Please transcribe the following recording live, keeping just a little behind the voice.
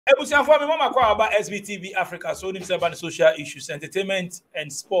Ebusian for me, Mama call about SVTV Africa. So him say about social issues, entertainment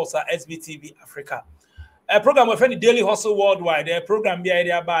and sports at SVTV Africa. A program of any daily hustle worldwide. A program be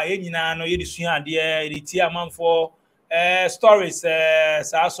idea about any no ye disua de the tia man for stories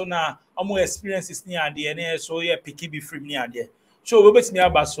so na omo experiences ni ade na so ye picky be free ni ade. So we bet me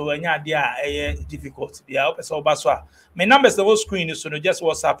about so anya ade a difficult. Be a person oba so a. My numbers the whole screen so no just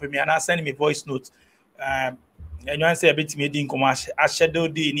WhatsApp me and I send me voice note. And you answer a bit me din commercial a shadow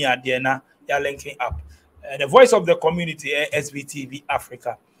day ni ade na ya linking up. The voice of the community SVTV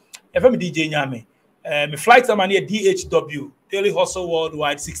Africa. FM DJ Nyame. My flight time near DHW Daily Hustle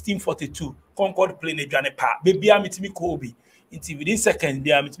Worldwide 1642 Concord Plane Journey Park. Baby, I'm me Kobe. Until within seconds, they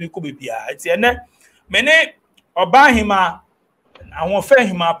are me Kobe. It's many Obahima. I want fair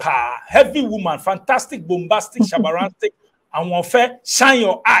him pa heavy woman, fantastic, bombastic, shabarantic. I want fair shine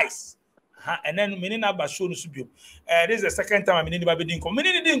your eyes. And then many number show no subio. This is the second time I'm in the didn't come.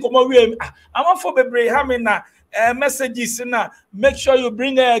 Many didn't come away. I want for baby having messages na make sure you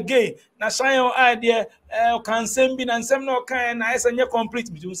bring her again. Na shine your eye there. Can send me and some no kind na esa nye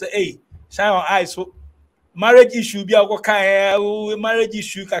complete. Me say hey, shine your eyes. So marriage issue be a kind marriage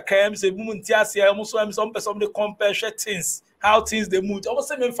issue kakam say woman tiasia almost some person dey compare things. How things they move. Almost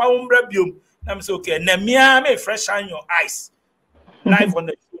say me found rebium. I'm say okay. Na me fresh shine your eyes. Live on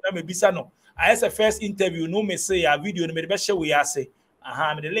the show. Na me bisa no. I as a first interview no me say a video no me be share we say.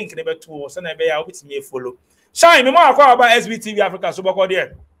 Me the link never to so na be ya with me follow. Shine me more about SVTV Africa so boko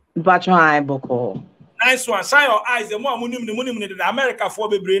there. Batwa boko. Nice one. Shine your eyes. The more munim the America for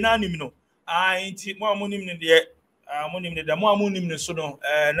be brain na nim no. Inti more munim the munim the more munim so no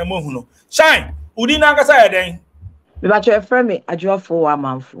na mo hu no. Shine. Udi na nkasa eden. Me ba che friend me Ajuafo wa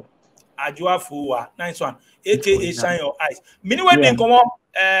manfo. Ajuafo wa. Nice one. AKA Shine Your Eyes. Mini we din come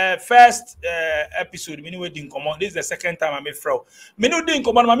first episode mini we din come on. This is the second time I made fro. Mini din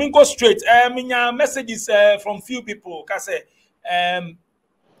come on, I mean go straight. Minya messages from few people ka say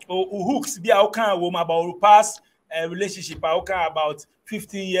hooks be how can woman about past relationship how can about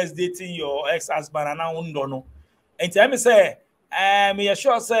 15 years dating your ex-husband and now no. And tell me say me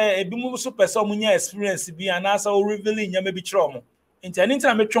sure say ebi mu so person munya experience bi and also revealing nya maybe trauma. Into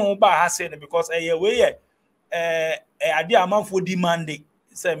anytime me trauma ba ha say because we ade amanfo demanding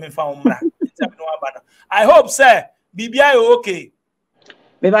say me fa umra. I hope say BBI okay.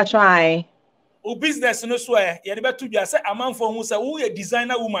 Me ba try. O business no so ye de betu bia say amanfo hu say who a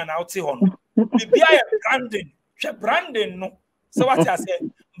designer woman out here no. BBI branding. She branding no. So what I say,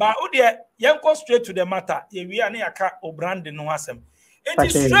 but who there, you go straight to the matter. We are near o branding no asem. It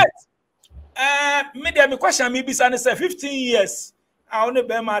is straight. Me there, me question me be say 15 years. I only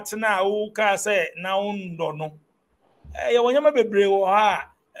be matina who can say now no no. You want me bebre wo ha.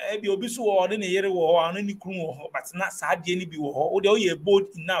 Be obi so wo de ne yere wo ho, ani kru wo ho, but na sa de ni bi wo ho. O de o ye bold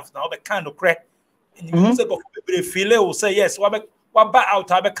enough now be kind of crack. And you say go bebre feel o say yes, wa ba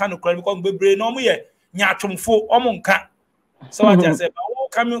out be kind of crack because bebre no mo ye nyatomfo o mo nka. So what I say,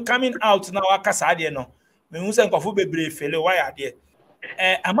 coming out now, akasa de no. Me hu say nkofo bebre fele why ade.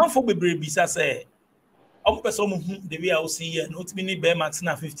 Amanfo bebre bisa say, omo person mo hu the way I see here, no timi ni be max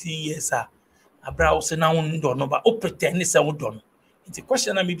na 15 years ah. Abra o say na won do no ba o pretend say won do no. It's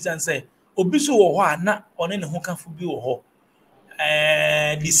question na me bisa say, obi so wo ho na one ne ho kanfo bi wo ho.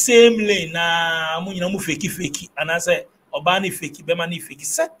 The same lane na mo nyina mo fake and I say oba ni fake be ma ni fake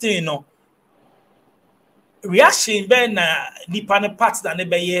certain no. Reaction be na nipa ne part da ne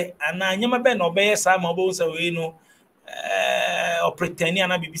beye ana nyama be na obeye sa ma obo say we no or pretend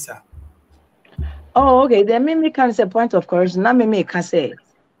na bibisa. Oh okay, then me can say point of correction na me can say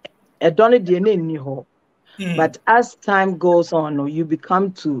e don't DNA ni ho. But as time goes on you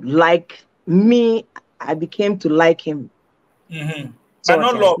become to like me, I became to like him. So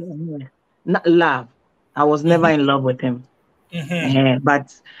not love. Not love. I was never in love with him.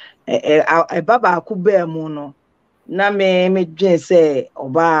 But I baba akube mu no na me dwen say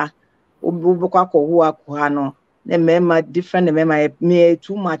oba obukwa ko akwa no na mema different mema me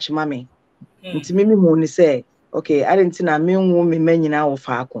too much mami nti me hu ni say okay I didn't na me hu me manyina wo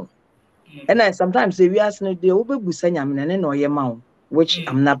fa akon and then sometimes we ask no dey obebusa nyame na no ye ma which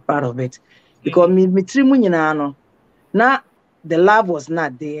I'm not part of it because me tiri mu nyina no na the love was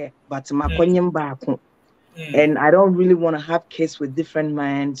not there but makonyem ba akon. And I don't really want to have kids with different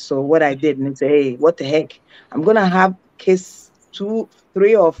minds. So what I did and say, hey, what the heck? I'm gonna have kids 2,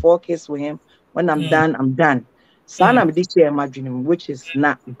 3 or 4 kids with him. When I'm done, I'm done. So I'm this year imagining, which is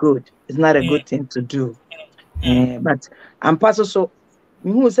not good. It's not a good thing to do. But I'm pastor so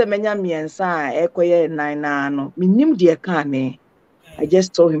who said menya me and sa ekoye 9 no. Minim de kane. I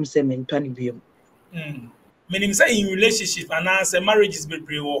just told him say men 20 biom. meaning say in relationship and answer marriages be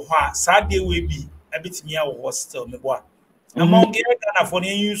brave or what sad day will be a bit me our hostel me boy. Among Ghana for the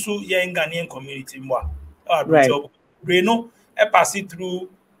use young Ghanaian community more. Right. Breno e pass it through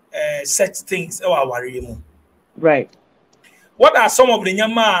such things our worry. Right. What are some of the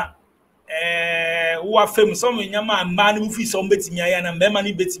nyama who are famous? Some nyama man who feel some bet me and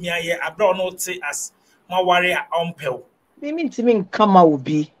memani bet me abroad not say as my warrior umpel. Me mean to me come out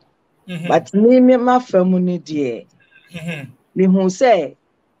be, but me my family dear. Me who say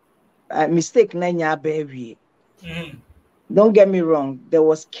mistake na nya baby. Don't get me wrong. There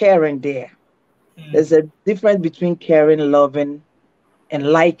was caring there. There's a difference between caring, loving,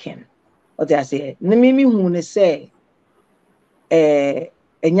 and liking. What I say? Me who say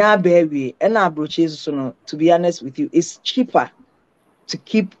enya baby and I broaches so to be honest with you, it's cheaper to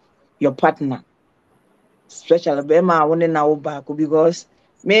keep your partner. Especially Bema one now back because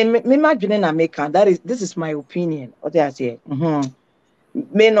me imagine na make this is my opinion. What I say?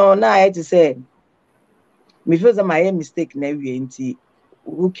 Me no na I to say me feel that my mistake na we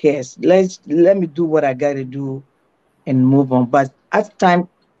who cares? Let me do what I gotta do and move on. But as time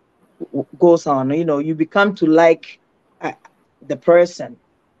goes on, you know, you become to like the person.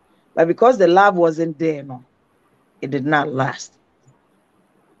 But because the love wasn't there, no, it did not last.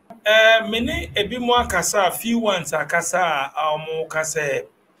 Many a bit more kasa, a few ones are kasa, more kasa,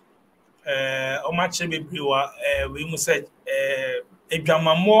 much we must say, a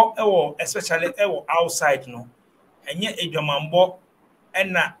drama more, or especially outside, no, and yet a drama more,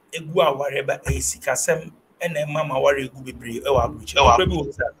 and not a gua whatever a sikasem, and a mama worry could be brave.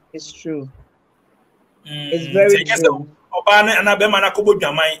 It's true. It's very true. Obana and Abemana Kobo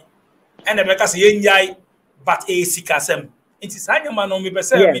Jamai, and the Becas Yen but a sikasem. It is Hanyman on me, but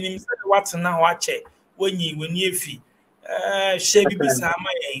meaning what's now watch it when you fee.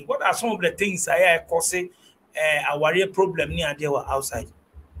 What are some of the things I cause a warrior problem near they were outside?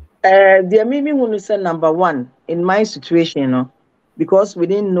 The Mimi want to say number one in my situation, you know, because we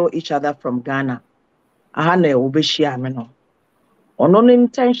didn't know each other from Ghana. I had no obeshia, no. Or no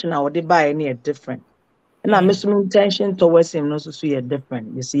intention, I would buy any different. And I miss intention towards him, no, so you're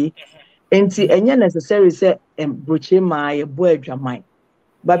different, you see. And see, and necessary say, and broche my boy, Jamai.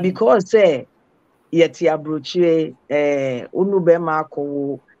 But because say, yet ya broche, unube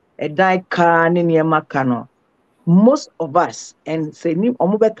mako, a die car, near macano. Most of us, and say,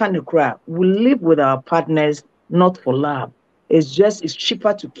 omube can cry, we live with our partners not for love. It's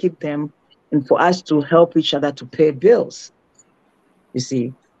cheaper to keep them and for us to help each other to pay bills. You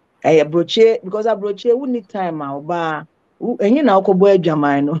see, I broche because I broche we need time and you know boy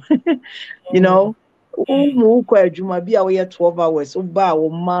jamai you know who juma be away 12 hours uba o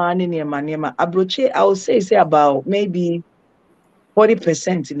man nema abroche I would say about maybe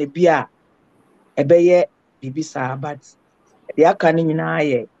 40% in the beer ebeye bibisa but the aka ni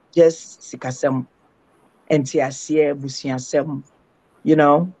nyina just sikasem entiasie busiasem, you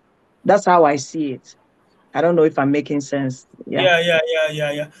know. That's how I see it. I don't know if I'm making sense.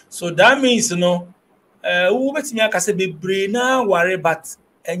 Yeah. So that means, you know, who bet me I say be brain now worry, but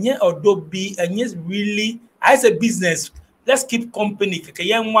and yet or do be and yes really as a business. Let's keep company.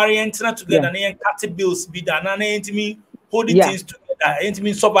 Young worry and together and cut bills be done and ain't me holding things together, ain't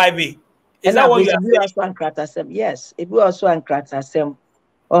me surviving. Is that what you are saying? Yes, if we also on kratasem.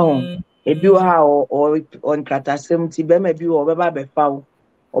 Oh, if you are or on kratasem, tibe maybe or beba foul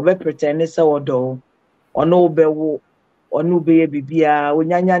or be pretend so do. Or no bewo or no be bibia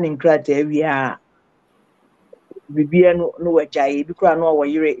onyanya nkrata ewia bibia no wajaye bi kura no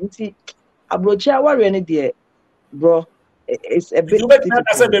wayire nti abrochi aware ne de bro it's a bit difficult.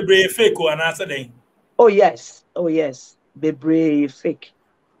 I said be fake or an answer then. Oh yes be fake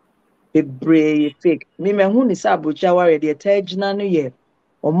me hu ni sa abrochi aware de tagina no ye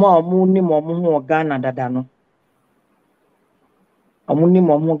omo ni mo ho Ghana dada no omo ni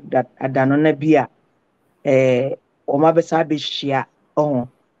mo ho dada no na bia Oma besa be share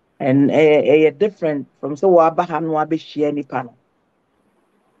and different from so wabaha no be share nipa no.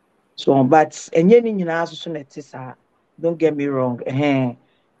 So but enye ni nyina so na tisa. Don't get me wrong. Be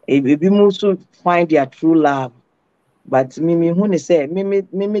musu find their true love. But me who ni say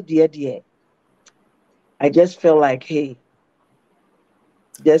me dear. I just feel like hey,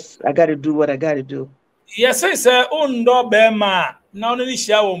 I got to do what I got to do. Yes, sir. Undo bema. Now only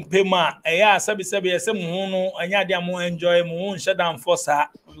share on pema. Aya sabi yes mu no anya dia mo enjoy mu shut down for sa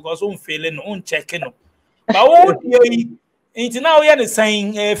because failing checking no. But what you into now we are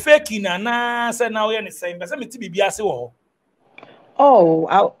saying faking na say now we are saying but say me ti bibia se wo.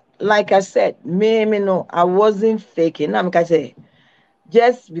 Oh, like I said, me no, I wasn't faking. I'm gonna say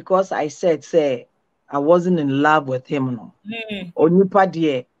just because I said say I wasn't in love with him. No. Mm. Onipa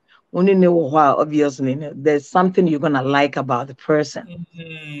deɛ, only know why, obviously, there's something you're going to like about the person.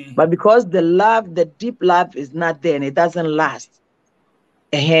 But because the love, the deep love is not there and it doesn't last.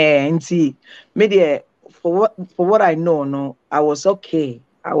 And see, media, for what I know, no, I was okay.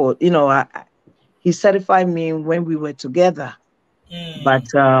 I was, he certified me when we were together. But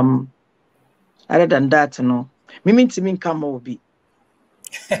other than that, Mimi to me come will be.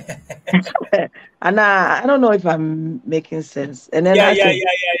 And I don't know if I'm making sense. And then yeah.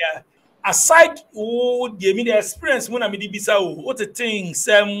 Aside the experience when I'm in bisa what the things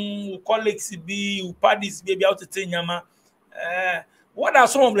colleagues be parties be out the thing yama what are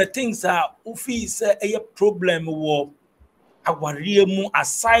some of the things that ufi say a problem wo aware mu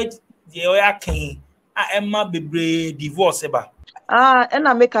aside the oya ken a emma bebre divorce eba and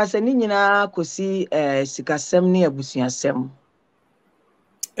I make us ni nyina kosi sikasem ni abusuasem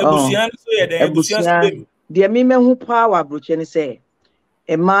ebusuan so ye den ebusuan so be de me mehu power abroche ni say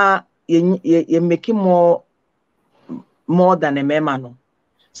Emma, you make more than a mema, no.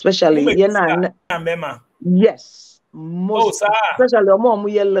 Especially, yes, most, especially more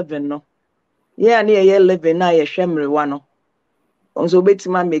year living, no. Yeah, near year living now, you shemry one. Also, Betty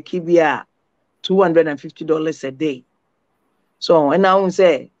make it be $250 a day. So, and I won't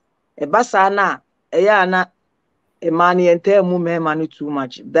say, a basana, a yana, a money and tell money too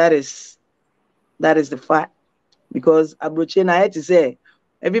much. That is the fact. Because Abroche, I had to say,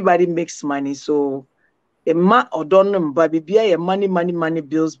 everybody makes money, so a ma or don't but be money,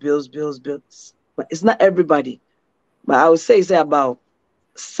 bills. But it's not everybody. But I would say about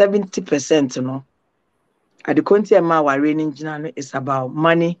 70%, At the country ma wa raining it's about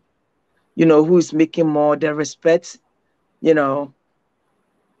money, who is making more, the respect, Obia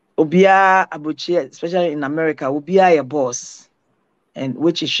Abuchi, especially in America, Obia a boss, and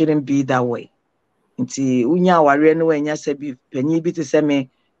which it shouldn't be that way. Nti unya ware no anya sabi panyi bi te se me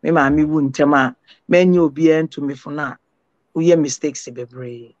maami wu ntem a many obi entumi fo na uye mistakes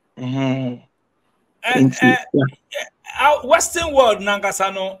bebre Western world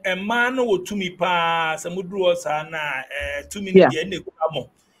nankasa no a man no tumi pa samudru sa na tumi ni de na ekamo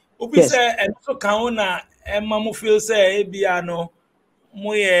obi say enso kan na emma mo feel say ebia no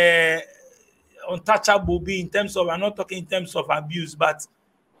mo ye untouchable be in terms of, I'm not talking in terms of abuse, but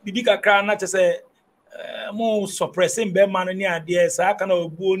bibi kakra na say mo suppressing be man ni ade sa aka na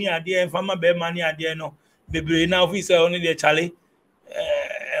obuo ni ade mfama be man ni ade no bebre na officer only the chale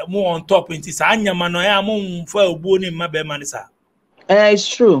mo on top into sa anyama no ya mo mfa obuo ni ma be man sa. It's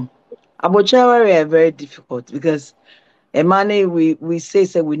true. Abochawa are very difficult because a man we say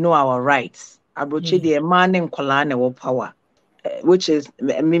we know our rights. Aboche the man in kola na power, which is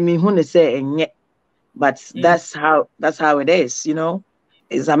me who say but that's how it is,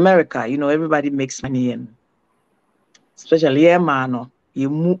 It's America, everybody makes money and especially man,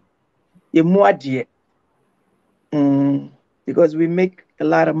 you adie. Because we make a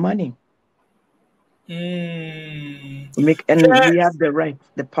lot of money. We make and we have the right,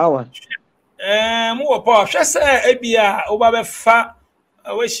 the power. More power. Just say ebia oba fa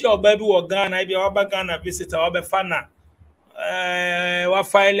we shi oba bi wo Ghana ebia oba Ghana visitor oba fa na wa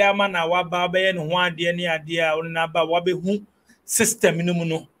file ama na wa ba be no ho ade ne ade a on na ba wa be hu system no mu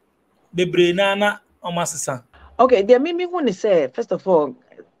no bebre na o masesa. Okay, there me who ni say first of all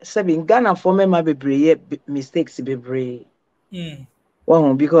in Ghana for me ma bebre mistakes bebre.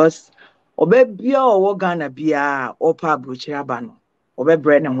 Well, because oba bia o Ghana bia o pa abrochi aba no oba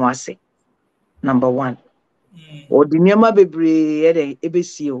bre ne ho ase. Number one. Or the nyama bebre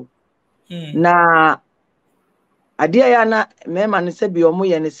ebesio. Na adia ya na mema ne se bi omo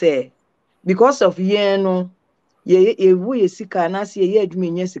ye ne se because of ye no ye wu ye sika na se ye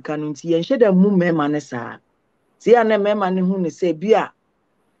adwuma nya sika no nti ye nhye da mu mema ne saa. Ti ya na mema ne hu ne se bia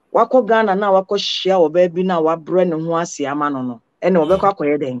wako Ghana na wako hia oba bi na wa bre ne ho ase ama no ene obekọ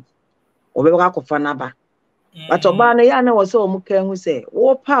akoye den obekọ akofa na ba. But oba na ya na wo se omo kan hu se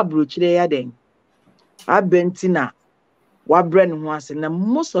wo pa abrochire ya den abentina wa bre ne ho ase na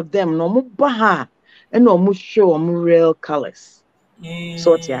most of them no mo ba ha and no show real colors.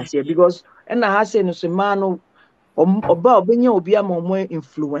 So yes, because and I say no man oba obenya obi ama mo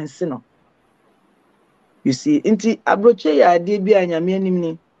influence no. You see, inti abroche ya de bi anyame anim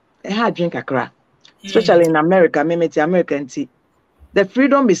ni e ha adwen kakra. Especially in America, America nti the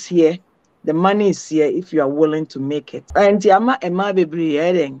freedom is here, the money is here if you are willing to make it. And ama bebre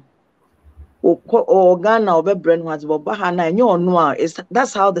eden o Ghana obe brand was ba ha na enyo no a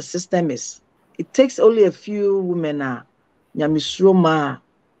that's how the system is. It takes only a few women nyamisro ma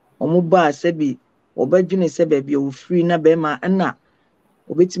omuba sebi obadwene se ba bi o free na be ma na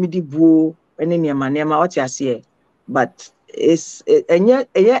obetimi di buo any nema what you see. But it's and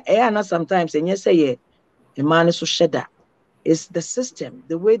yet sometimes and yes say a man is so shedder. It's the system,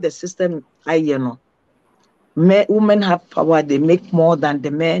 the way the system women have power, they make more than the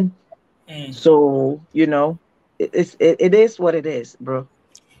men. So it is what it is, bro.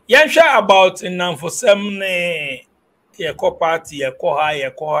 Yeah, sure about in for some yeah, party, yeah,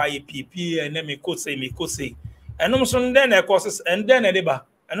 PP, and then me could say, and also then a courses, and then a deba,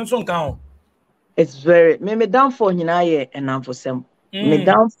 and also count. It's very me down for and for some. Me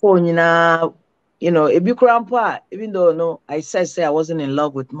down for if you grandpa, even though no, I say I wasn't in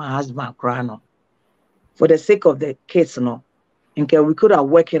love with my husband, Krano. For the sake of the kids, no. Okay, we could have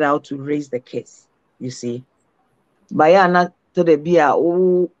worked it out to raise the kids, you see. But yeah, not to the beer,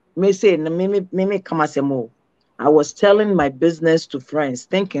 may say, me come as a move. I was telling my business to friends,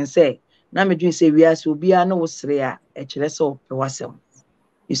 thinking, say, na me doing say we are so be no srea, so wasem.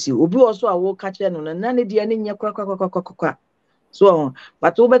 You see, Ubi also I will catch no none of the so,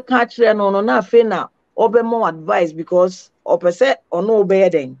 but over catch no na fe na obe more advice because opese or no be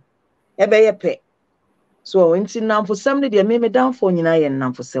then. Ebe pe. So inti nam for some dey me down for nyina ye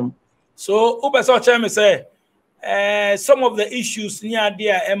nam for some. So Uber so me say some of the issues near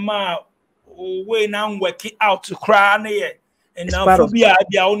there Emma way now working out to cry and now phobia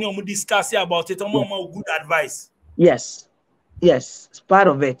they only discuss about it on good advice. Yes. Yes, it's part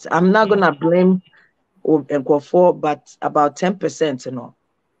of it. I'm not gonna blame Nkofo, but about 10%,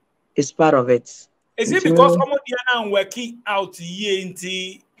 it's part of it. Is it because some of the now working out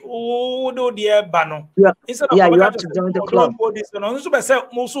into do the bano? Yeah, you have to join the club.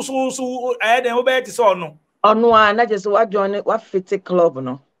 Oh no, not just what join it, what fit the club,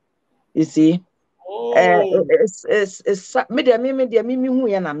 no. You see, it's media who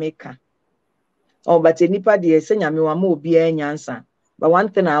yana maker. Oh, but nipa de senya me wa mo obi nyansa. But one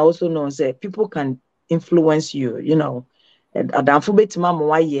thing I also know is that people can influence you, and adamfo betima mo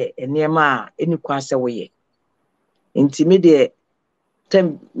waye enema eni kwase woye. Intimidate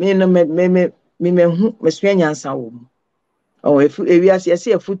tem me no me hu mesua nyansa wo mu. Oh, if we are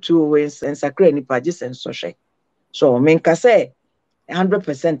see a futu we nsakra nipa je sensohwe. So me nka say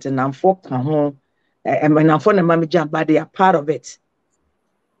 100% namfo ka ho namfo na mama jamba they are part of it.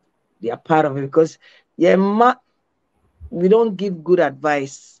 They are part of it because we don't give good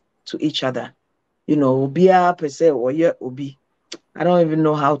advice to each other. Obia per se or obi. I don't even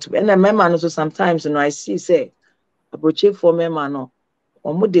know how to. And I remember also sometimes I see say approach for me no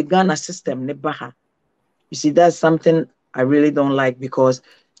or the Ghana system nebaha. You see, that's something I really don't like because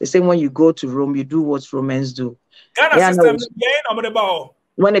they say when you go to Rome, you do what Romans do. Ghana system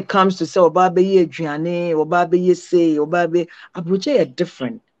when it comes to say obabe ye aduane, obabe ye say, obabe approach are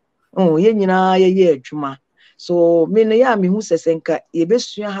different. Oh, ye adwuma. So me who says enka ye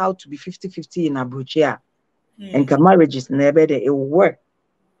how to be 50-50 in Abuja. And marriages never it will work.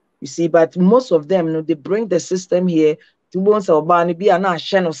 You see, but most of them, they bring the system here to once or be an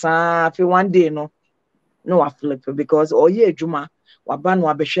asheno sa one day, no I flip because ye juma waban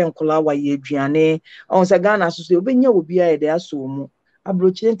wa beshen kola wa ye aduane on sa Ghana so obenya obi a de aso mu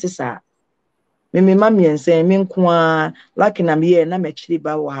abrochi ntisa me mami ense me nko like na me na mechiri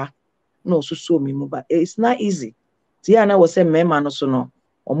ba wa no so me mu but it's not easy tia na wo se mema no so no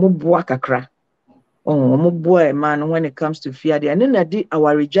omoboa kakra omoboa man when it comes to fear and na di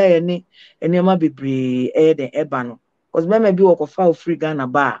awareja ene enema bebre de eba no cause mema bi wo kofa free Ghana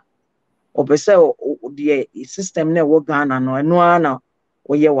ba opese the system na wo Ghana no eno ana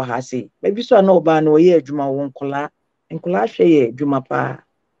wo ye wo ha sei maybe so na oba na wo ye adwuma wo nkola hwe ye adwuma pa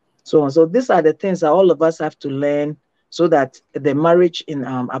so these are the things that all of us have to learn so that the marriage in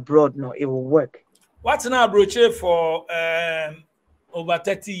abroad it will work. What's now broche for over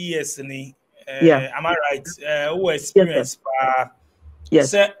 30 years ni am I right who experience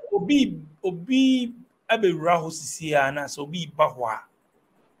yes say obi abewura ho sisi ana so obi ba ho a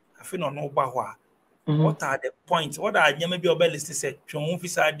afi no ba ho a what are the points what are nyama bi obelist say twon fi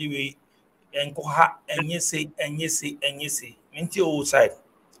sa di we enko ha enyese minti o side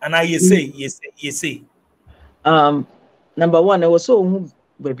and I say number one I was so who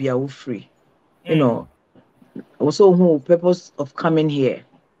baby are free also who purpose of coming here.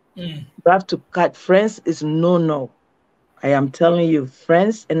 You have to cut friends is no. I am telling you,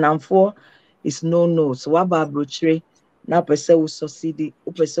 friends and I'm for is no. So what about brochery? Now person will succeed,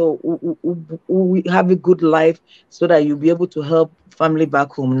 we have a good life so that you'll be able to help family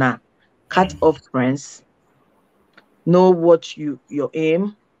back home now. Cut off friends, know what your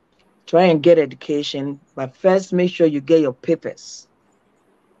aim, try and get education, but first make sure you get your papers.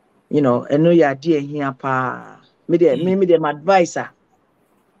 And know your idea here pa. Me them advisor.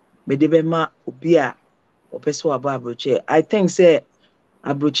 me de be ma obi a opeso aba abroche. I think say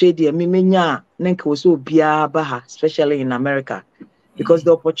abroche de me menya nenka wo so obi aba ha, especially in America, because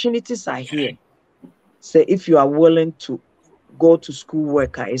the opportunities are here. Say if you are willing to go to school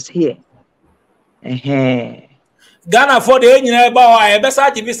worker is here. Ghana for the engineer about I best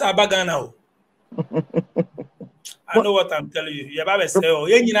visa about Ghana. I know what I'm telling you. You better say, oh,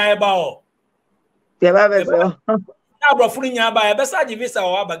 engineer about. You better say, oh. Now, bro, fully nyaba. You best visa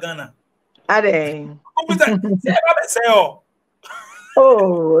or about Ghana. Ade. Say, better say, oh.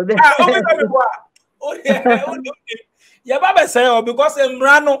 Oh. Oh yeah. You better say, oh, because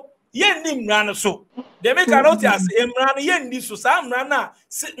Emrano, yendi Emrano so. They make a notice. Emrano yendi so. Some Emrana,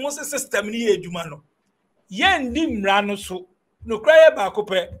 most system ni ejumano. Yendi Emrano so. No cry about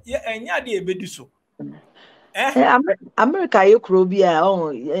coupe. Ye enya di ebedu so. America you krobia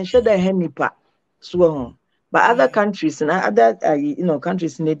and should the henipa so but other countries and other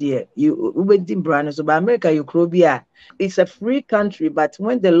countries in the you wedding brand so but America you krobia it's a free country but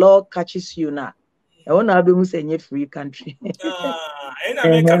when the law catches you now I want to be who say free country in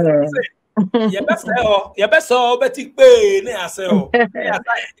America you best say betik pay na say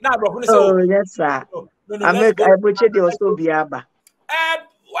na bro so yes sir America I butcher the also biaba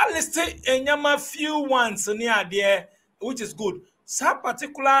well, let's say a few ones near there, which is good. Some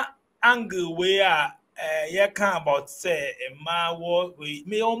particular angle where you can about say ma we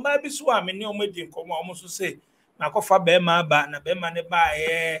may or maybe so I mean no me come almost say na kofa be ma ba na be ma ne ba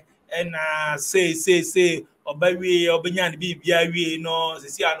and say or by we or benyan bibia we no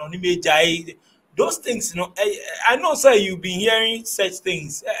say anonymous jai those things I know say you've been hearing such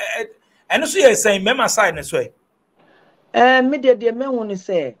things and also you're saying member side as well. Media the men want to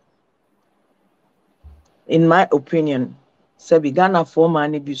say, in my opinion, say we Ghana for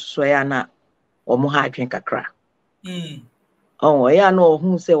money be soyana or moha drink a crack. Oh, yeah, no,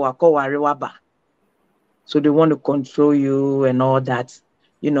 who say wako wariwaba. So they want to control you and all that,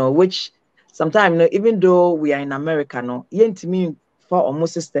 which sometimes, even though we are in America, no, yet me for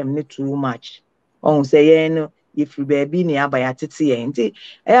almost system need too much. Oh, say, if you be near by a titi,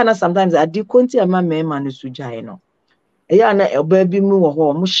 and sometimes I do continue my man is to eya na obabi mu wo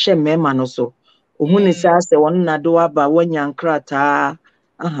ho mo hye mema no so ohun ni say ase won na do aba wanya nkrata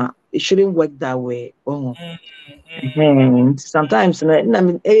it shouldn't work that way sometimes na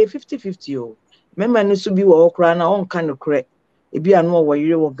 50-50 o mema no so bi wo kra na on kan kre e bi anu wo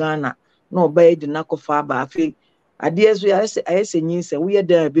yire wo Ghana na obaye di na kofa aba afi ade ezo ayese nyin se wo ye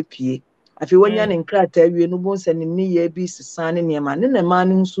da be pie afi wanya ne nkrata wie no bo nse ni ye bi sisane ne ma ne na ma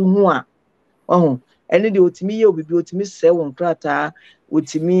no nso hu a any the otimi ye obi otimi se won krata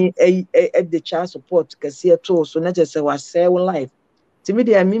otimi the child support kase to so na just say wa say life timi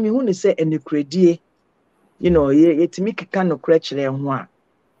de amimi hu ni say enekredie yetimi kika no kra kire ho a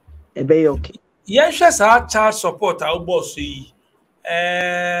e be okay yes sa child support our boss yi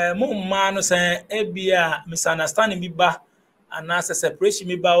mo ma no say ebia misunderstanding bi ba ana separation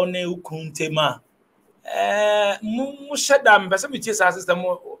bi ba ona ukuntema mo sheda mbese mi tie sa system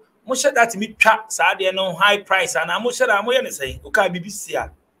mo share that me twa sa de no high price and mo share am ye ne say o ka BBC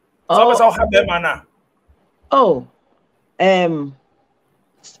a so so have them na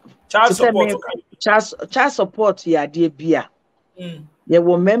child support ya de bia ye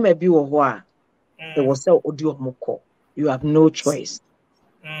wo mema bi wo ho a e wo say odi omoko you have no choice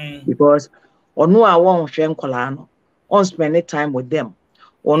because onu a won hwe nkola no on spend time with them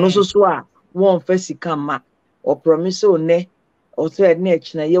onu so a won fa sika ma or promise o ne also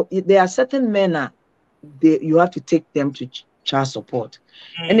there are certain men you have to take them to child support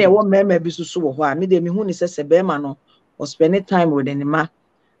and there one men maybe so ho me dem hu ni se be ma no or spend time with anima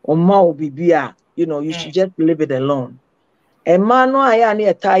or ma obibia you should just leave it alone e ma no aya na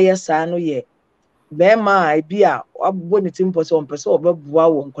etaya sa no ye be ma bia abbo ni timpo se on pese obabua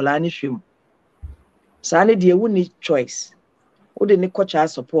wo nkola ni hwem sa ne de wu ni choice wo de ni child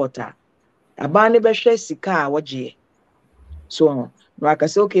support aba ne be hwe sika a woje so no aka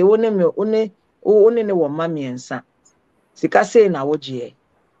say okay one ne wo mama ensa sika say na woje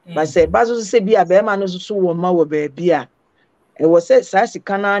but say bazo say bia be ma no so wo ma wo ba bia e wo say sa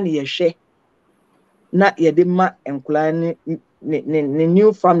sika na na ye hwe na ye de ma enkula ni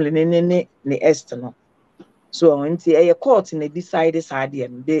new family ni est no so until a court and they decide this idea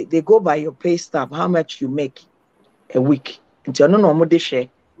they go by your pay stub how much you make a week until no more de share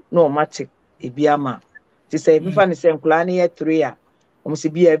no matter e bia ma to say if I say enkula na ye 3 a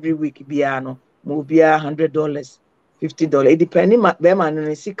almost be every week bia no mo bia $100 $50 it depending be ma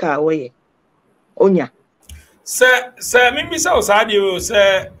no sika we onya se mimi se o sa de o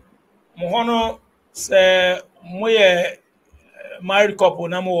se mo hono se mo ye married couple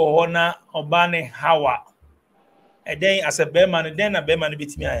na mo ho na oba ne hawa and then as a beman then a beman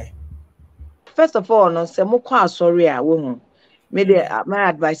bitimi aye. First of all, no se mo kwa sorry a wo hu. Me dey my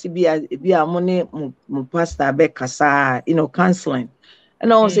advice be a mo ne mo pastor be kasa, counseling.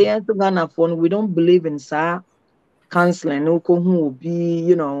 And I say to Ghana phone, we don't believe in counseling no ko hu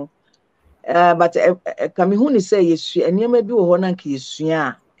obi, but kami hu ni say yesu enema bi wo ho na nka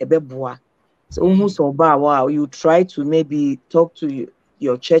yesua a ebeboa. So who so ba wow, you try to maybe talk to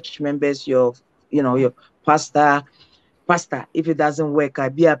your church members, your pastor, if it doesn't work, I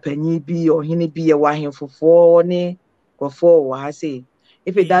be a penny be or hini be a wahin for 4 ne or 4 I say.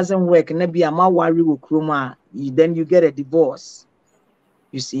 If it doesn't work, maybe a ma worry with kruma, then you get a divorce.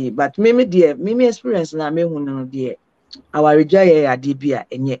 You see, but mimi experience na me hunu dear. Our rejaya adibia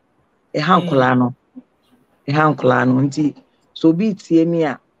enye e hankola no. Nti so be tie me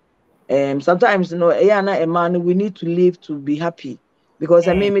a sometimes a man we need to live to be happy because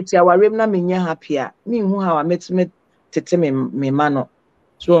I mean me our rem na me happier me who how I met tete me mano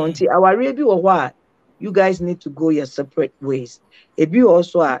so until our rebi or you guys need to go your separate ways. If you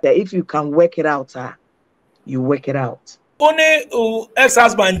also are that if you can work it out, you work it out. Only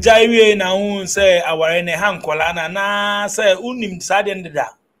ex-husband Jaiwe na un say our ene hankola na say unim sade da.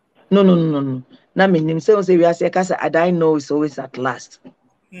 No. Na me nim say we are say cause I know it's always at last.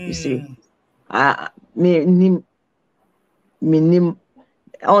 You see. Me nim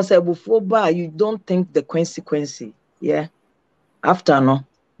I say before you don't think the consequence. Yeah. After no,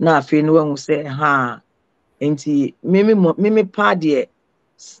 na afi no when we say enti me pa de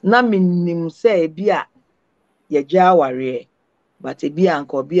na me nim say bia ye gya ware but bia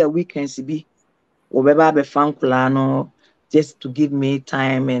anko bia weekends bi obeba be fankula no just to give me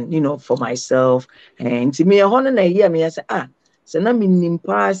time and for myself and enti me hono na hear me say so na me nim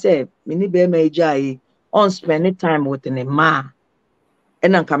pa say me ni be ma gya on spend time with ne ma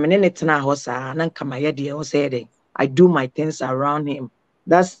and anka me ne tena ho sa na anka ma ye de o say I do my things around him.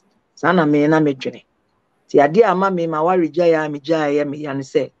 That's sana me na me dwene. Ti ade ama me ma wa regya me yan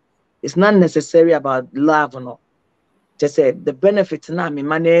say it's not necessary about love no. Just say the benefit na me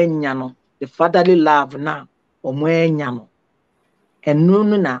ma na enya no, the fatherly love na omo enya no. Enu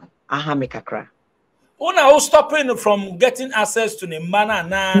na aha me kakra. Una who stopping from getting access to the man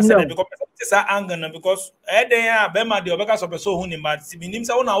na say because it's anger because dey be ma dey obeka so person hu ni ma ti binim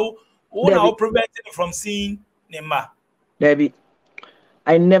say una who preventing from seeing Nema. Debbie,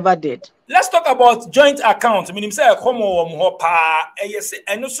 I never did. Let's talk about joint account. I mean, say a common one pa.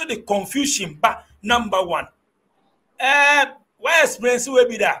 And also the confusion. But number one, why experience will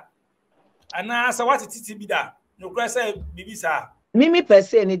be that? And answer what it be that? No question, baby, sir. Me per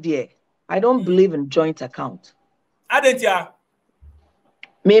se, any dear. I don't believe in joint account. I didn't ya.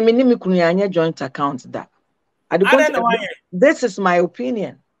 Me kunyanya joint account that. This is my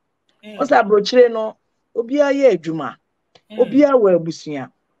opinion. What's that brochure no? Obia ye adwuma obia wa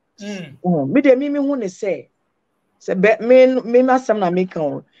abusua me de me hu ne say me masam na me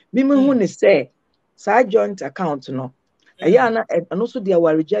kan me hu ne say sa joint account no aya na no so de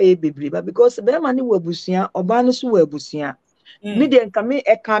awaregya ye bebre because be ma ne wa abusua oba no so wa abusua me de nka me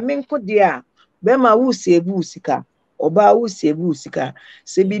nko de a be ma wo sebu sika oba wo sebu sika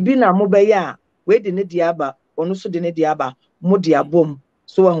se bibi na mo be ya we de ne de aba ono so de ne de aba mo de abom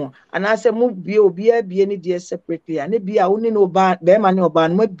so and I say move obia ni dey separately and bia woni no ba be ma ne oba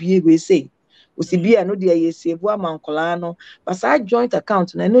no bie we say o si bia no dey yesebu amankola no but sa joint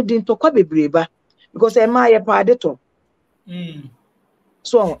account na no din to kwa bebreba because e ma ye pa de to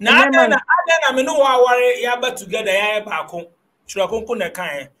so na me no wa ware ya ba together ya ba ko chura konko na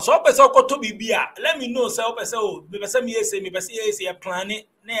kan so pese okoto bibia let me know say pese be pese me say ya plan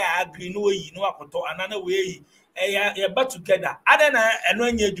na ya agree no yi no akoto anana we yi ya ba together adena eno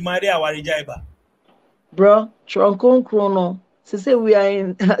anya adwumare awaregya ba bro chronkonkro no say we are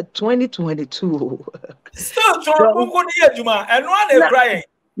in 2022 still chronkonkro ni adwuma eno na crying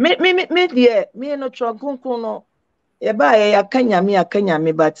me there me no chronkonkro no ya ba ya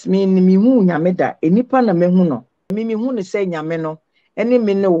kanyame but me hu nyame da enipa na mehu no me hu ne say nyame no ene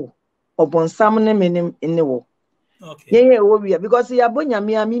me ne wo obonsam ne me ne wo. Okay. Yeah, because ya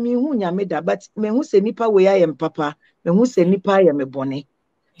bonyame a me hu nyame da but me hu se nipa we I am papa me hu se nipa ya me bone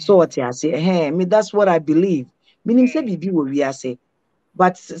so what I say me that's what I believe meaning say bibi wo wi ase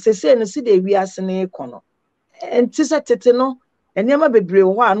but say no see dey wi ase ne kono enti tete no enema bebre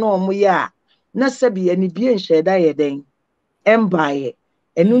wo a na omo ye a na sabi ani bie nhye da ye den embaye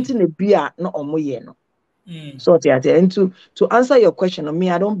enu nti na bia na omo ye no so what I say and to answer your question me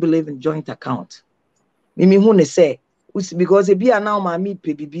I don't believe in joint account. Mimi who ne say because if you are now mommy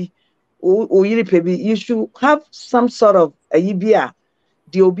pebibi or you should have some sort of ayibia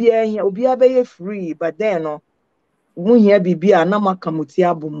the obia be free, but then no mu here bibia na makamuti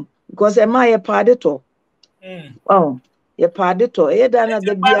abum because am I a padeto. Oh, ye padeto e da na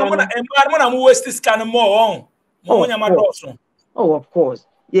da bia no. Na mo waste scan more on. Oh, of course.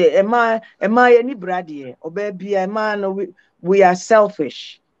 Yeah, am I any brady or baby no we are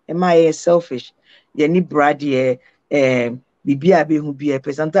selfish. Am I selfish? Ye ni brady bibia be who be a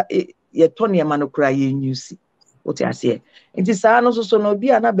presenter ye Tony man cry ye newsy. What I say? It is no so no be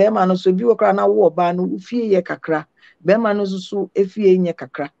na be man so bi okra na wo ba no ufie ye kakra. Be man no so efie nye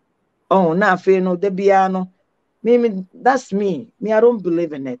kakra. Oh, na fe no de bia no. Me that's me. Me I don't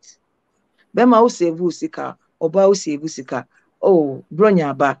believe in it. Be ma save sika, oba o save sika. Oh,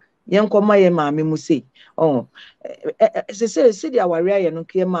 bronya ba. Yen koma ye ma me mu sei. Oh, se dia ware ye no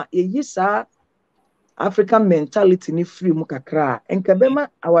kema ye yisa African mentality ni free mu kakra. Enka be ma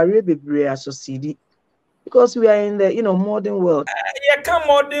aware bebre asosidi. Because we are in the modern world. Yeah, come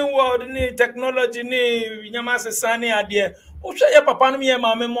modern world ni technology ni nyama sesane ade. O hwe ye papa no me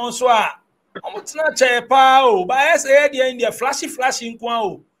ma me mo so a. Omo tena che pa o. Ba yes e dey in there flashy nkwa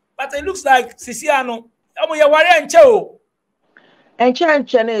o. But it looks like Sisiano. Omo ye ware nche o.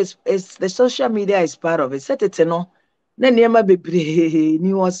 Enche is the social media is part of it. Set it no. Na niema bebre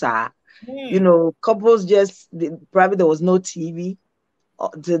ni wasa. Couples probably there was no TV.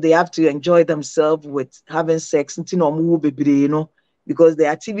 They have to enjoy themselves with having sex, because the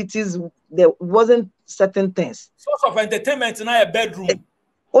activities there wasn't certain things. Source of entertainment in a bedroom.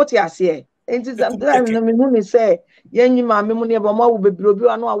 What you say? And sometimes me say, "Yenyi mama mo near mama will be brobi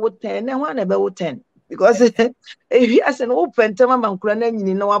ano I would 10, and one about 10." Because if he has an open time, man,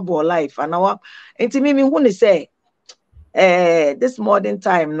 you know about life, and our and to me, when say, this modern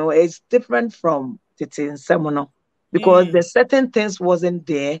time, no, it's different from Titin Semono. Because the certain things wasn't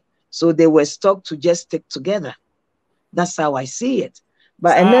there, so they were stuck to just stick together. That's how I see it.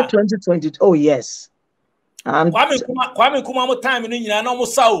 But in 2020, oh yes. Kwame kuma mo time no nyina na mo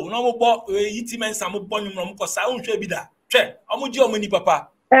saw na mo bo yiti mensa mo bo nyum mo kosa unhwe bi da hwe omo ji omo ni papa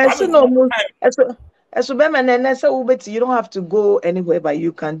so be man na say you don't have to go anywhere, but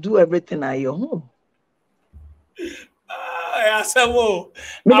you can do everything at your home. Ya sabo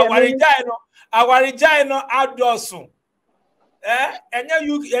awari no adoso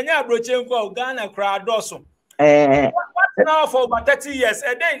enya abroche nko Ghana kra adoso what now for about 30 years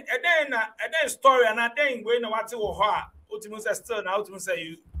and then story and then going what wo ho a ultimate say still now ultimate say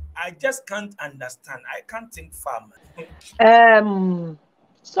you I just can't understand. I can't think far.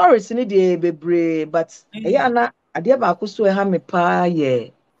 Sorry sini de bebre but ya na ade ba akoso e ha me pa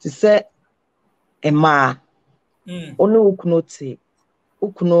ye to say ema onu ukunote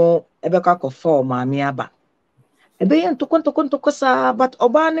ukuno ebeka ko for ma me aba ebe ye ntoko sa but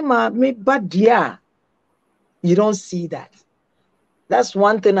oba ne ma me badia you don't see that. That's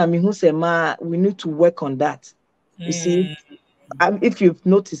one thing who say ma we need to work on that. You see, if you've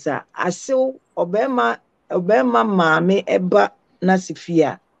noticed that I still obema mame eba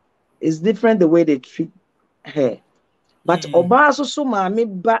nasifia is different the way they treat her. But oba so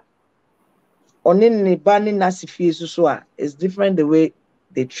mame ba onini bani nasifia so is different the way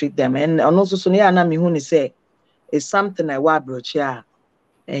they treat them. And also so near na who say it's something I wa brocha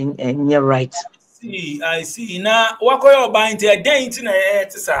and you're right. I see. Now, what are you buying to a day into a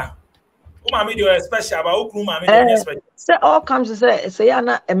sir? Mama, you are special about Mama. So all comes to say,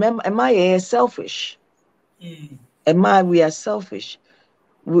 am I selfish? Am I? We are selfish.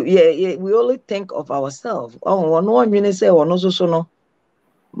 We only think of ourselves. Oh, no one you say, or no, so no.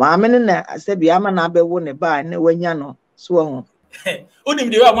 Mama, I said, be ama na be won a buy, no, when you know, so. Unim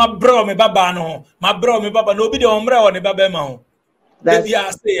de my bro, me baba no, my bro, me baba, no be the umbrella on the baba ma. Baby,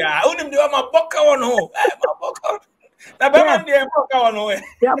 I say, unim de my boka on ho, my boka.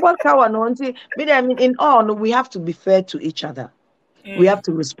 In all, we have to be fair to each other. We have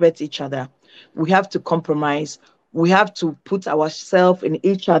to respect each other. We have to compromise. We have to put ourselves in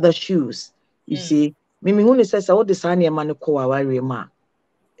each other's shoes. You see, Mimi who says, "Oh, the sunny man ko worry ma."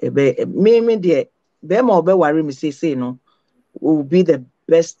 Mimi dear, be more be worry me say no, will be the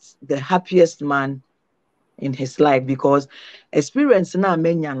best, the happiest man in his life because experience na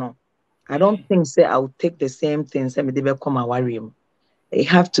menya no. I don't think say I'll take the same things and they become a worry. It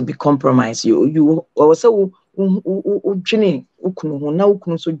have to be compromised. You also ujini ukunu na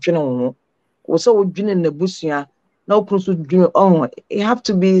ukunu so jino also ujini nebusia na ukunu so jino oh it have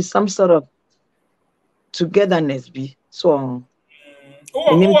to be some sort of togetherness be so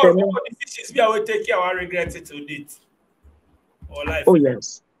decisions we will take care I regret it to date or life. Oh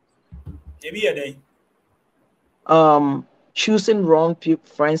yes. Maybe a day. Choosing wrong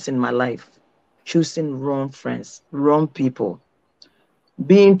friends in my life. choosing wrong friends, wrong people,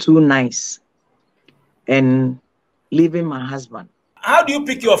 being too nice, and leaving my husband. How do you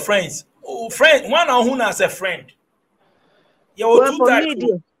pick your friends? Oh, friend, one on who as a friend. You will Well, two for types. me,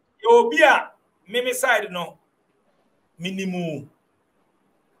 dear, You will be a me side no minimum.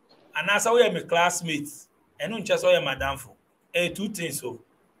 And as I am my classmates, and not just I am madam for. Two things so.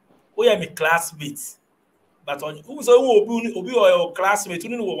 We are my classmates. But on who so will be your classmate, you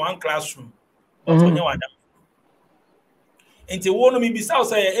know one classroom. But on your one. Until one of me beside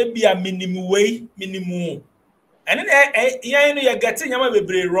say it be a minimum way, minimum. And then you getting your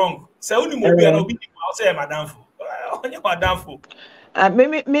be wrong. So only will be an obedient say madam for. On your madam for.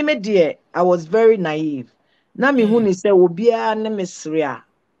 me dear, I was very naive. Na me who ni say obia na mesre a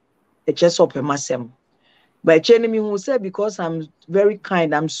e just up myself. But me who say because I'm very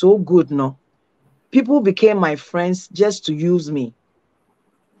kind, I'm so good, no. People became my friends just to use me.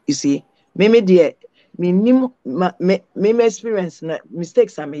 You see, me dear, me experience na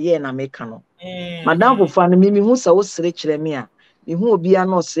mistakes I me na make no. Madam for fan me who say o sere kire me a, me who obia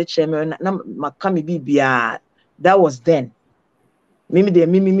na o sere kire me na maka me bibia. That was then. Me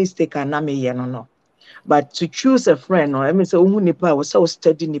mistake and na me no. But to choose a friend, no, I mean, say, who nipa was so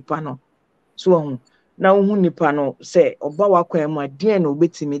steady nipa no. So, now who nipa no say, Oba wakwe mo dear no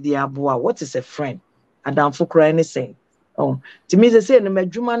beti me di aboa. What is a friend? Adam for crying anything. Oh, to me, they say, no, me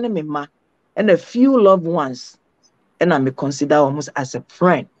juma ne me ma, and a few loved ones, and I may consider almost as a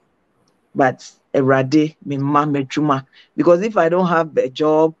friend. But a rade, me ma, me juma, because if I don't have a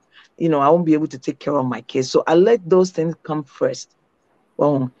job, I won't be able to take care of my kids. So I let those things come first.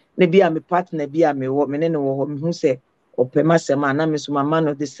 Maybe I'm a partner, maybe I'm a woman, who say, or Pemasema, and I'm a man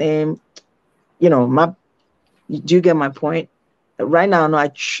of the same, do you get my point? Right now, no,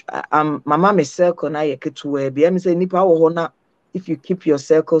 my mom is circle now, you get to where be. I'm saying, Nipa, if you keep your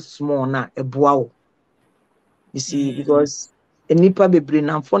circle small, now, a bow. You see, because a Nipa be bring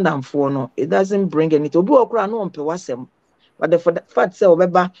and fund and for no, it doesn't bring any to do a no on Pewasem. But the fact say, or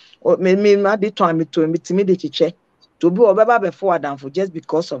me, my time to me, the check. To be obeba before Adam for just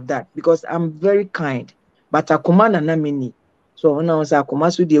because of that, because I'm very kind, but I command na mini. So when I was a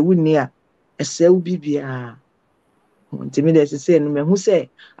command with the near a cell bibia. To me, there's a saying who say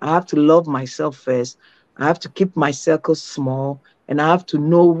I have to love myself first, I have to keep my circle small, and I have to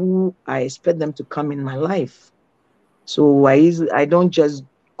know who I expect them to come in my life. So I don't just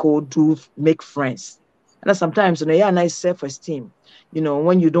go to make friends. And sometimes nice self-esteem.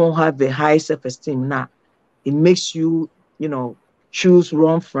 When you don't have a high self-esteem now. It makes you, choose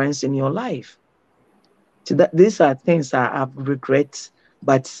wrong friends in your life. So these are things I regret,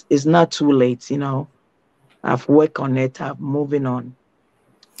 but it's not too late, I've worked on it, I'm moving on.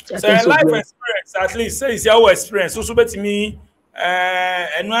 So life experience, at least, say it's your experience. So bet me,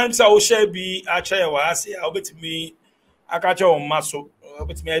 and once I will share be actually I say I'll bet me, I catch your muscle,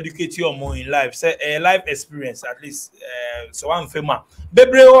 bet me educate you more in life. Say a life experience, at least, so I'm famous.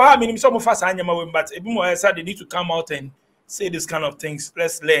 Bebre, I mean, some of us are but even more said they need to come out and say this kind of things.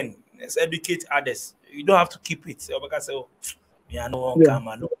 Let's learn, let's educate others. You don't have to keep it. Because yeah, no one come,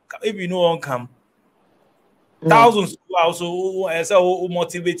 no. If you no one come. Thousands also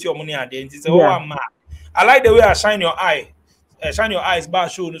motivate your money at the end. I like the way I shine your eye. Shine your eyes, but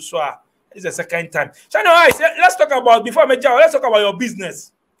show it's the second time. Shine your eyes. Let's talk about before me. Let's talk about your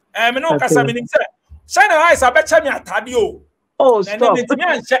business. Shine your eyes. I bet you me atadio. Oh, stop.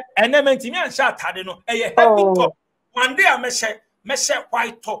 And then me and share atade no. Heavy top. One day I measure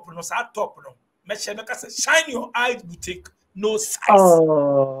white top no. Sa top no. Measure shine your eyes boutique. No size.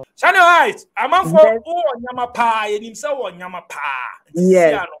 Oh. Shine your eyes. I'm for nyama pa. You say nyama pa.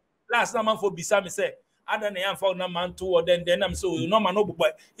 Yes. Last time I'm for bisa me say. I don't know for na man to then I'm so no man no boy.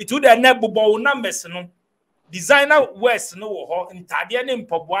 It would na bobo numbers no. Designer West no ho. Intade ne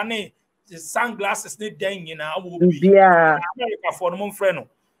mpobwa ne sunglasses ne den nyina wo bi. Yeah. America for no friend no.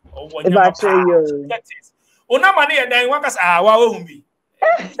 Oh nyama pa. Ona man e den wakas wa hu bi.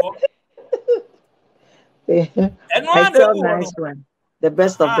 I felt nice one. The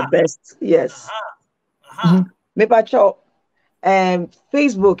best of the best. Yes. Me pacho.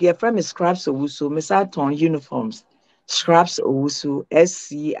 Facebook, your friend is Scraps Owusu, Misaton Uniforms. Scraps Owusu,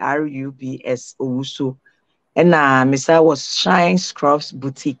 SCRUBS Owusu. And Misa was Shine Scraps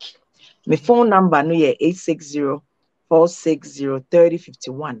Boutique. My phone number no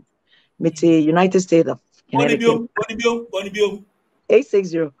 860-460-3051. Mite United States of Connecticut.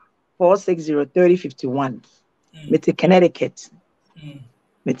 860-460-3051. Mite Connecticut.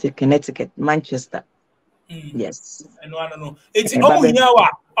 Mite Connecticut, Manchester. Yes. And I don't know. It's almost here.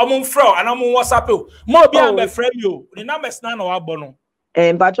 I'm on Fro and I'm on WhatsApp. More be on my friend you. The numbers now no abono.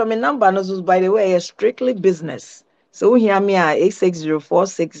 But my number is, by the way, is strictly business. So here me at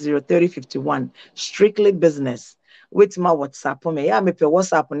 860-460-3051. Strictly business. With my WhatsApp me. Yeah, me pe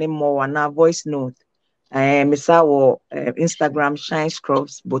WhatsApp name more na voice note. Me sa Instagram Shine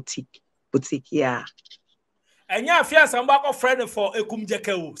Scrubs Boutique. Yeah. And yeah, fear some back of friend for a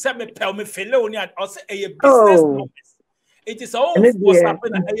kumjekeu. Send me pel me fellow or say a business. Oh. It is all And what's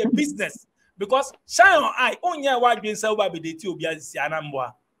happening a business. Because shine on eye, only what being so by the two be as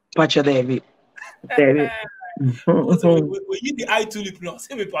Yanamwa. Pacha David. We need the eye tulip now.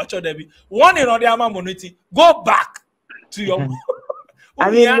 Say me Pacha David. One in the Ama monity. Go back to your I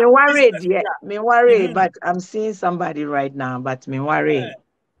mean, me worried, yeah. Me worried, but I'm seeing somebody right now, but me worried.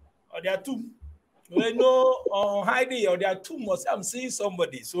 Or there are two. We know on Heidi, or there are two more. I'm seeing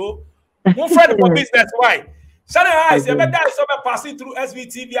somebody. So, one friend for business, why? Shannon Eyes, you better passing through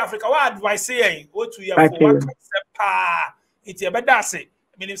SVTV Africa. What advice saying? What to you for what concept? It's a better say.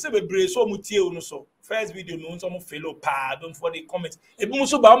 I mean, if say we brace so much, so first video, no some fellow pa. Don't for the comments. Ebi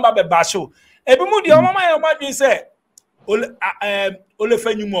muso ba mba be basho. Ebi mu di mama your man say. Ole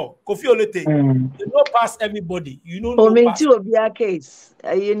fenyumo Kofi Olete. You know pass everybody. You know no pass. Obi a case.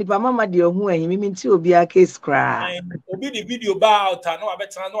 Ni pa mama di ohu ehin mi nti obi a case cry. Obi the video ba out no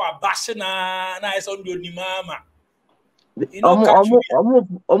abeta no abash na is on the mama.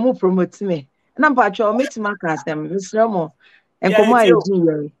 Omu promote me. Na mpacho o metima ka asem Mr. Mo. Enkomo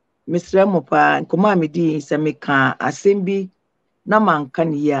ayi Mr. Mo pa enkomo amedi se me ka asem bi na manka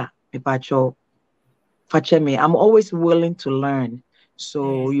ne ya me pacho. Me, I'm always willing to learn.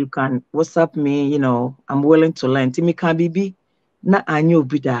 So you can WhatsApp me, you know, I'm willing to learn. Timi can be na anyo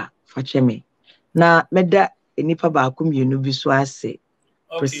bida me. Na meda enipa ba kum yenu bi so ase.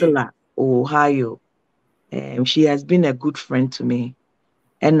 Priscilla, Ohio. She has been a good friend to me.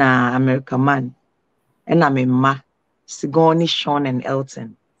 And American man. And I'm ma Sigoni, Sean and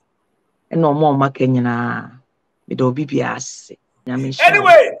Elton. And no more ma Kenyana. Me do BBS.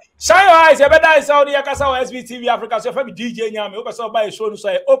 Anyway, shine your eyes. You better Saudi Yakasa SVTV Africa. So if I'm DJ Nyame, you can buy a show.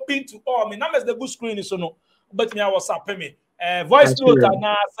 So open to all. Me numbers the good screen so no. But me I was up me. Voice note and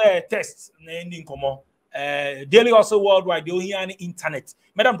now say text. Ending come on. Daily also worldwide. They hear on the internet.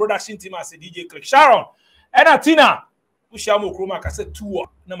 Madam production team as a DJ click. Sharon and Atina. We shall more chroma. I said 2.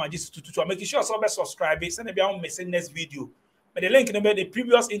 No, my just 2. Making sure so subscribe. Send me on message next video. But the link in the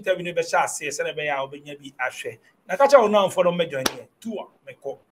previous interview never shall say. Send me out. Be ashare. Na kacha una for no me join here. 2 me call.